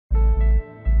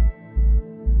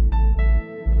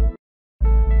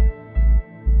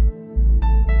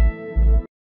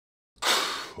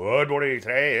Good morning.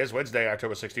 Today is Wednesday,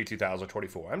 October 16,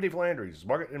 2024. I'm Dave Landry's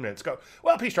Market in Minutes. Go.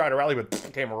 Well, Peace tried to rally, but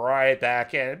came right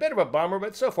back in. A bit of a bummer,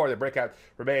 but so far the breakout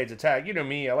remains intact. You know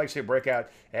me, I like to see a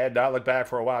breakout and not look back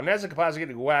for a while. Nasdaq Composite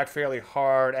getting whacked fairly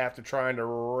hard after trying to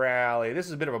rally. This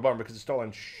is a bit of a bummer because it's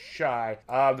stolen shy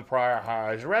of the prior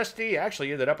highs. Rusty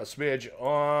actually ended up a smidge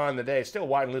on the day. Still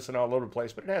wide and listen all over the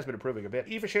place, but it has been improving a bit.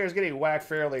 EFA shares getting whacked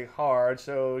fairly hard,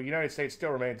 so United States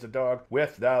still remains the dog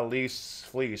with the least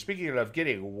fleas. Speaking of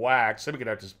getting whacked,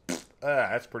 semiconductors,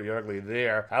 that's pretty ugly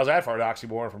there. How's that for an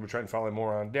oxymoron from a trend falling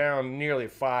more on down? Nearly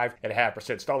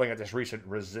 5.5%, stalling at this recent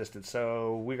resistance.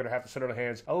 So we're going to have to sit on our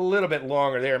hands a little bit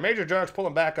longer there. Major junks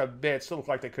pulling back a bit. Still look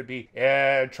like they could be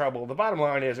in trouble. The bottom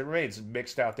line is it remains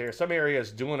mixed out there. Some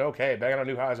areas doing okay, banging on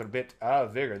new highs with a bit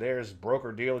of vigor. There's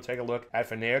broker deal. Take a look at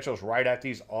financials right at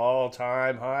these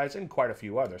all-time highs and quite a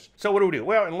few others. So what do?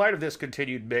 Well, in light of this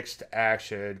continued mixed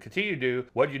action, continue to do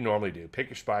what you normally do. Pick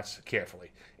your spots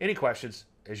carefully. Any questions?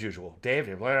 As usual, Dave,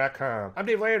 DaveLandry.com. I'm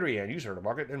Dave Landry, and you heard the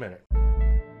market in a minute.